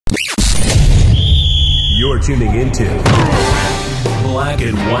You're tuning into Black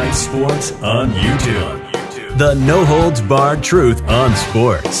and White Sports on YouTube. The no-holds-barred truth on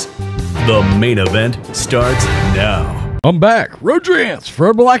sports. The main event starts now. I'm back. Rodrance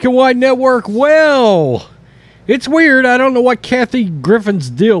for Black and White Network. Well, it's weird. I don't know what Kathy Griffin's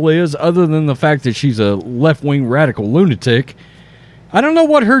deal is other than the fact that she's a left-wing radical lunatic. I don't know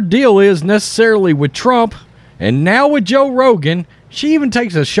what her deal is necessarily with Trump and now with Joe Rogan. She even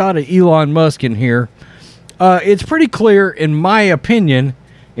takes a shot at Elon Musk in here. It's pretty clear, in my opinion,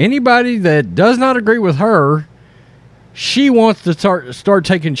 anybody that does not agree with her, she wants to start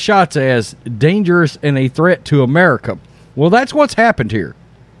taking shots as dangerous and a threat to America. Well, that's what's happened here.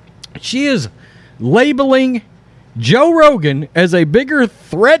 She is labeling Joe Rogan as a bigger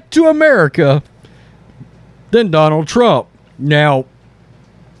threat to America than Donald Trump. Now,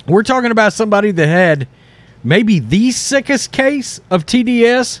 we're talking about somebody that had maybe the sickest case of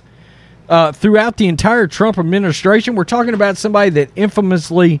TDS throughout the entire Trump administration. We're talking about somebody that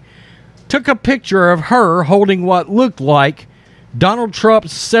infamously took a picture of her holding what looked like Donald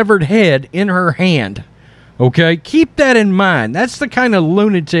Trump's severed head in her hand. Okay? Keep that in mind. That's the kind of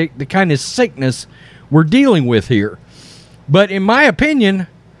lunatic, the kind of sickness we're dealing with here. But in my opinion,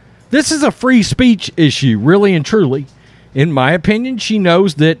 this is a free speech issue, really and truly. In my opinion, she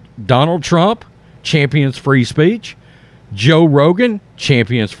knows that Donald Trump champions free speech. Joe Rogan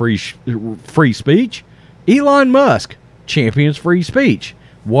champions free speech. Elon Musk champions free speech.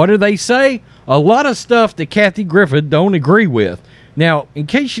 What do they say? A lot of stuff that Kathy Griffin don't agree with. Now, in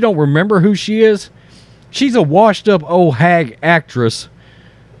case you don't remember who she is, she's a washed-up old hag actress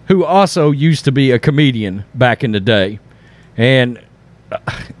who also used to be a comedian back in the day. And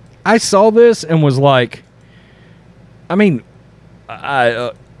I saw this and was like, I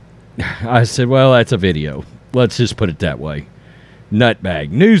said, well, that's a video. Let's just put it that way.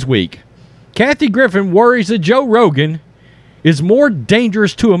 Nutbag. Newsweek. Kathy Griffin worries that Joe Rogan is more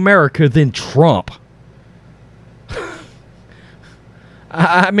dangerous to America than Trump.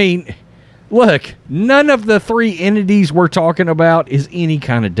 I mean, look, none of the three entities we're talking about is any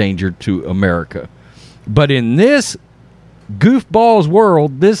kind of danger to America. But in this goofball's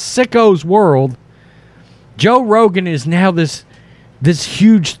world, this sicko's world, Joe Rogan is now this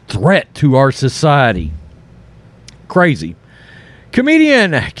huge threat to our society. Crazy.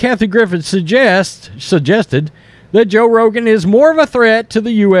 Comedian Kathy Griffin suggested that Joe Rogan is more of a threat to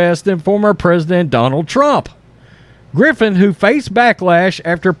the U.S. than former President Donald Trump. Griffin, who faced backlash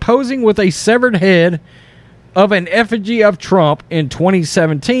after posing with a severed head of an effigy of Trump in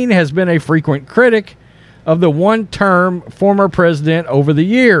 2017, has been a frequent critic of the one-term former president over the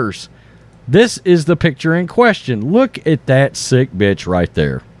years. This is the picture in question. Look at that sick bitch right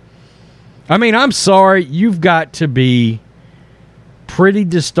there. I mean, I'm sorry. You've got to be pretty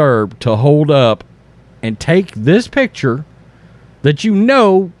disturbed to hold up and take this picture that you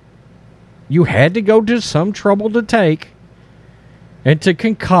know you had to go to some trouble to take and to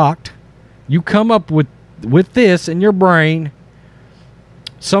concoct. You come up with this in your brain,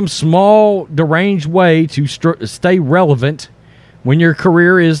 some small deranged way to stay relevant when your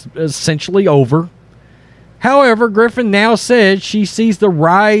career is essentially over. However, Griffin now said she sees the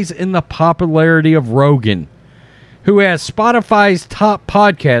rise in the popularity of Rogan, who, as Spotify's top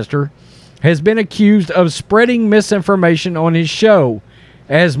podcaster, has been accused of spreading misinformation on his show,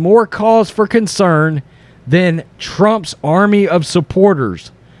 as more cause for concern than Trump's army of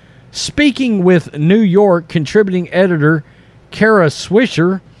supporters. Speaking with New York contributing editor Kara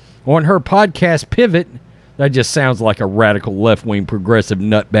Swisher on her podcast Pivot, that just sounds like a radical left-wing progressive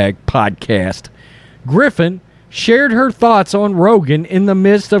nutbag podcast, Griffin shared her thoughts on Rogan in the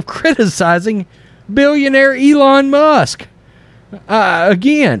midst of criticizing billionaire Elon Musk.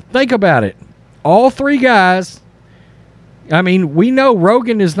 Again, think about it. All three guys, I mean, we know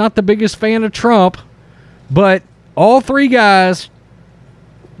Rogan is not the biggest fan of Trump, but all three guys,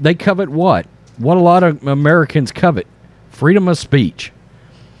 they covet what? What a lot of Americans covet. Freedom of speech.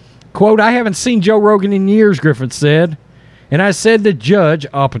 Quote, I haven't seen Joe Rogan in years, Griffin said. And I said to Judge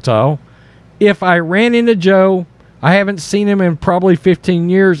Apatow, if I ran into Joe, I haven't seen him in probably 15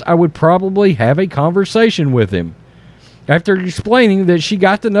 years, I would probably have a conversation with him. After explaining that she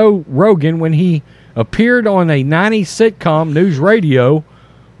got to know Rogan when he appeared on a 90s sitcom News Radio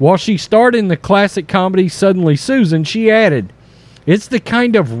while she starred in the classic comedy Suddenly Susan, she added, it's the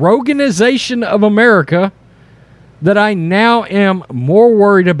kind of Roganization of America that I now am more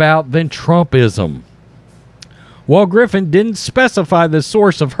worried about than Trumpism. While Griffin didn't specify the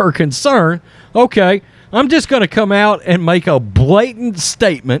source of her concern, okay, I'm just going to come out and make a blatant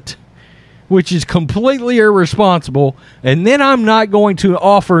statement, which is completely irresponsible, and then I'm not going to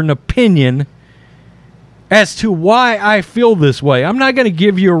offer an opinion as to why I feel this way. I'm not going to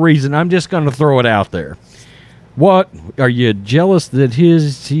give you a reason. I'm just going to throw it out there. What, are you jealous that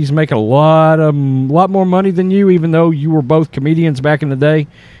he's making a lot more money than you, even though you were both comedians back in the day,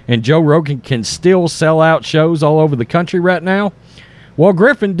 and Joe Rogan can still sell out shows all over the country right now? Well,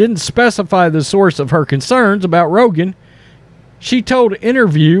 Griffin didn't specify the source of her concerns about Rogan. She told an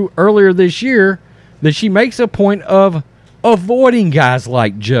interview earlier this year that she makes a point of avoiding guys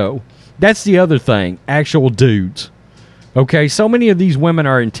like Joe. That's the other thing, actual dudes. Okay, so many of these women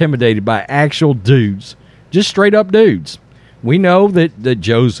are intimidated by actual dudes, just straight up dudes. We know that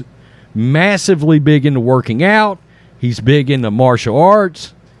Joe's massively big into working out. He's big into martial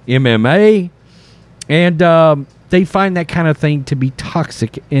arts, MMA, and they find that kind of thing to be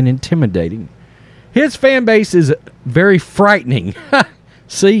toxic and intimidating. His fan base is very frightening.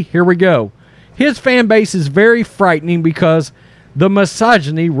 See, here we go. His fan base is very frightening because the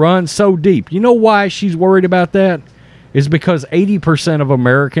misogyny runs so deep. You know why she's worried about that? It's because 80% of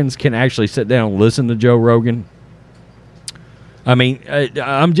Americans can actually sit down and listen to Joe Rogan. I mean,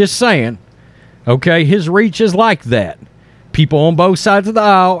 I'm just saying, okay, his reach is like that. People on both sides of the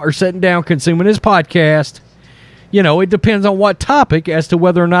aisle are sitting down consuming his podcast. You know, it depends on what topic as to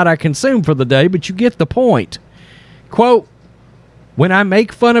whether or not I consume for the day, but you get the point. Quote, when I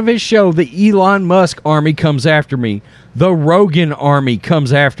make fun of his show, the Elon Musk army comes after me. The Rogan army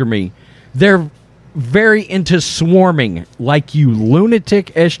comes after me. They're very into swarming, like you lunatic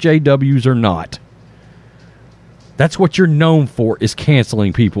SJWs are not. That's what you're known for, is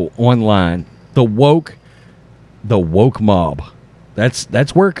canceling people online. The woke mob.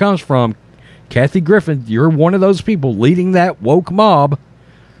 That's where it comes from. Kathy Griffin, you're one of those people leading that woke mob.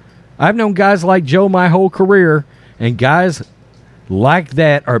 I've known guys like Joe my whole career, and guys like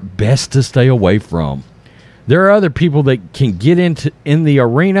that are best to stay away from. There are other people that can get in the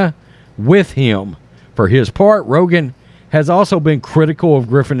arena with him. For his part, Rogan has also been critical of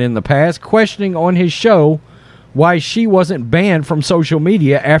Griffin in the past, questioning on his show why she wasn't banned from social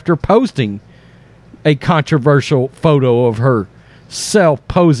media after posting a controversial photo of herself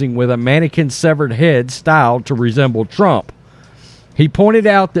posing with a mannequin severed head styled to resemble Trump. He pointed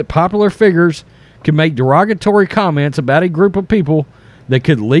out that popular figures can make derogatory comments about a group of people that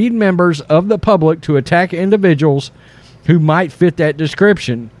could lead members of the public to attack individuals who might fit that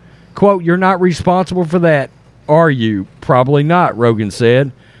description. Quote, you're not responsible for that, are you? Probably not, Rogan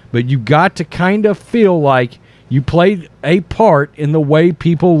said. But you got to kind of feel like you played a part in the way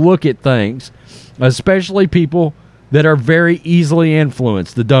people look at things, especially people that are very easily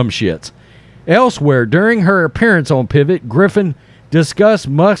influenced, the dumb shits. Elsewhere, during her appearance on Pivot, Griffin discussed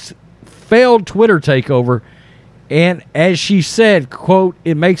Musk's failed Twitter takeover, and as she said, quote,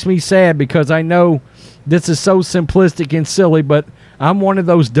 it makes me sad because I know this is so simplistic and silly, but I'm one of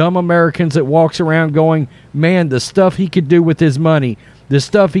those dumb Americans that walks around going, man, the stuff he could do with his money, the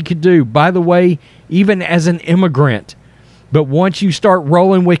stuff he could do, by the way, even as an immigrant. But once you start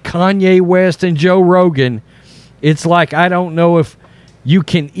rolling with Kanye West and Joe Rogan, it's like, I don't know if you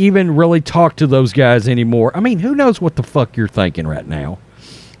can even really talk to those guys anymore. I mean, who knows what the fuck you're thinking right now?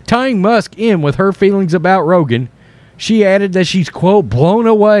 Tying Musk in with her feelings about Rogan, she added that she's, quote, blown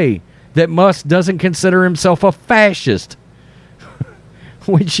away that Musk doesn't consider himself a fascist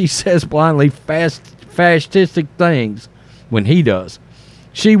when she says blindly fascistic things when he does.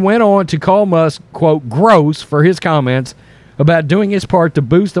 She went on to call Musk, quote, gross for his comments about doing his part to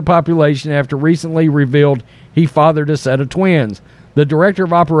boost the population after recently revealed he fathered a set of twins. The director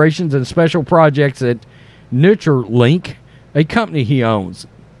of operations and special projects at Nutralink, a company he owns.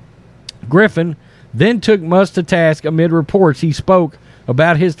 Griffin then took Musk to task amid reports he spoke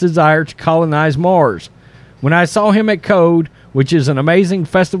about his desire to colonize Mars. When I saw him at Code, which is an amazing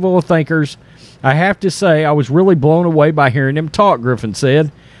festival of thinkers, I have to say I was really blown away by hearing him talk, Griffin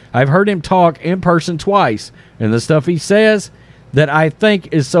said. I've heard him talk in person twice, and the stuff he says that I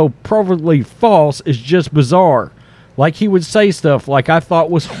think is so proverbially false is just bizarre. Like he would say stuff like I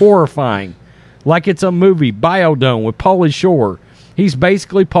thought was horrifying. Like it's a movie, Biodome, with Pauly Shore. He's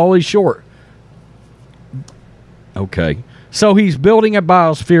basically Pauly Shore. Okay. So he's building a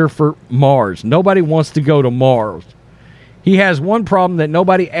biosphere for Mars. Nobody wants to go to Mars. He has one problem that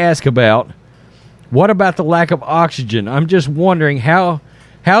nobody asks about. What about the lack of oxygen? I'm just wondering how's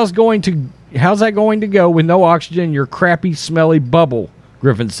that going to go with no oxygen in your crappy, smelly bubble,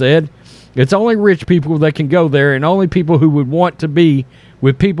 Griffin said. It's only rich people that can go there, and only people who would want to be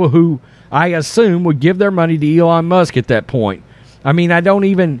with people who I assume would give their money to Elon Musk at that point. I mean, I don't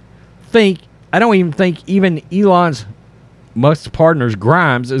even think even Elon Musk's partners,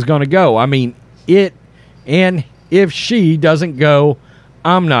 Grimes, is going to go. I mean, and if she doesn't go,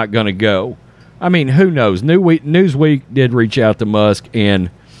 I'm not going to go. I mean, who knows? Newsweek did reach out to Musk and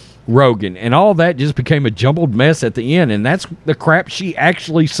Rogan, and all that just became a jumbled mess at the end, and that's the crap she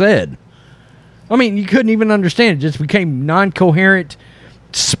actually said. I mean, you couldn't even understand. It just became non-coherent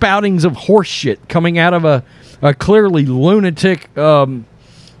spoutings of horse shit coming out of a clearly lunatic nutbag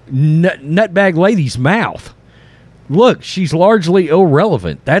lady's mouth. Look, she's largely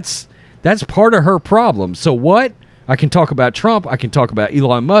irrelevant. That's part of her problem. So what? I can talk about Trump. I can talk about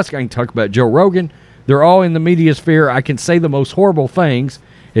Elon Musk. I can talk about Joe Rogan. They're all in the media sphere. I can say the most horrible things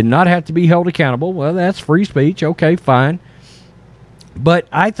and not have to be held accountable. Well, that's free speech. Okay, fine. But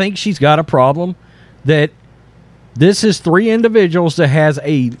I think she's got a problem that this is three individuals that has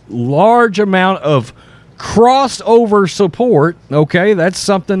a large amount of crossover support. Okay, that's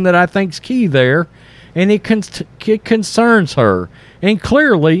something that I think's key there, and it concerns her. And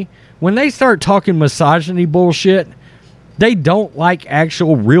clearly, when they start talking misogyny bullshit, they don't like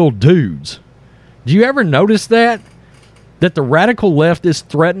actual real dudes. Do you ever notice that? That the radical left is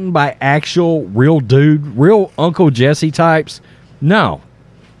threatened by actual real dude, real Uncle Jesse types? No.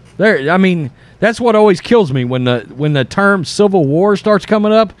 I mean, that's what always kills me when the term civil war starts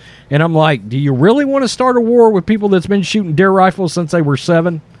coming up, and I'm like, do you really want to start a war with people that's been shooting deer rifles since they were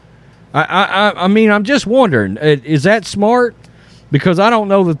 7? I mean, I'm just wondering, is that smart? Because I don't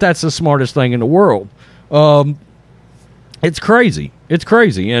know that that's the smartest thing in the world. It's crazy. It's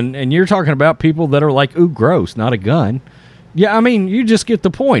crazy. And you're talking about people that are like, ooh, gross, not a gun. Yeah, I mean, you just get the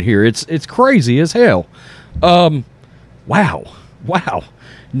point here. It's crazy as hell. Wow.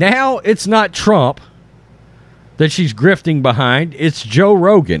 Now it's not Trump that she's grifting behind. It's Joe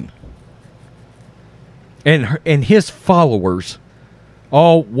Rogan and his followers.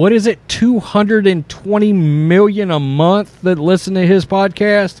 Oh, what is it? 220 million a month that listen to his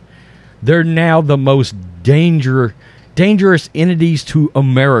podcast. They're now the most dangerous entities to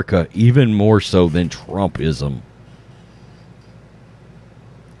America, even more so than Trumpism.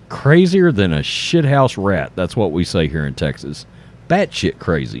 Crazier than a shithouse rat. That's what we say here in Texas. Batshit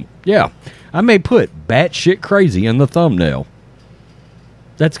crazy. Yeah, I may put batshit crazy in the thumbnail.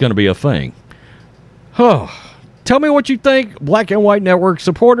 That's going to be a thing. Tell me what you think, Black and White Network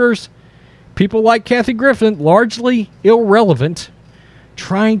supporters. People like Kathy Griffin, largely irrelevant,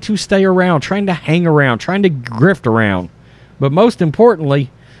 trying to stay around, trying to hang around, trying to grift around. But most importantly,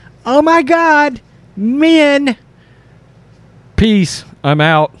 oh my God, men. Peace. I'm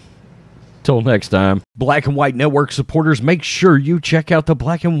out. Till next time. Black and White Network supporters, make sure you check out the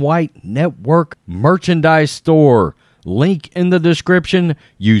Black and White Network merchandise store. Link in the description.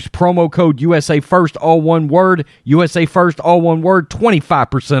 Use promo code USA First, all one word. USA First, all one word.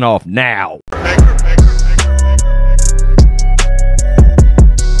 25% off now.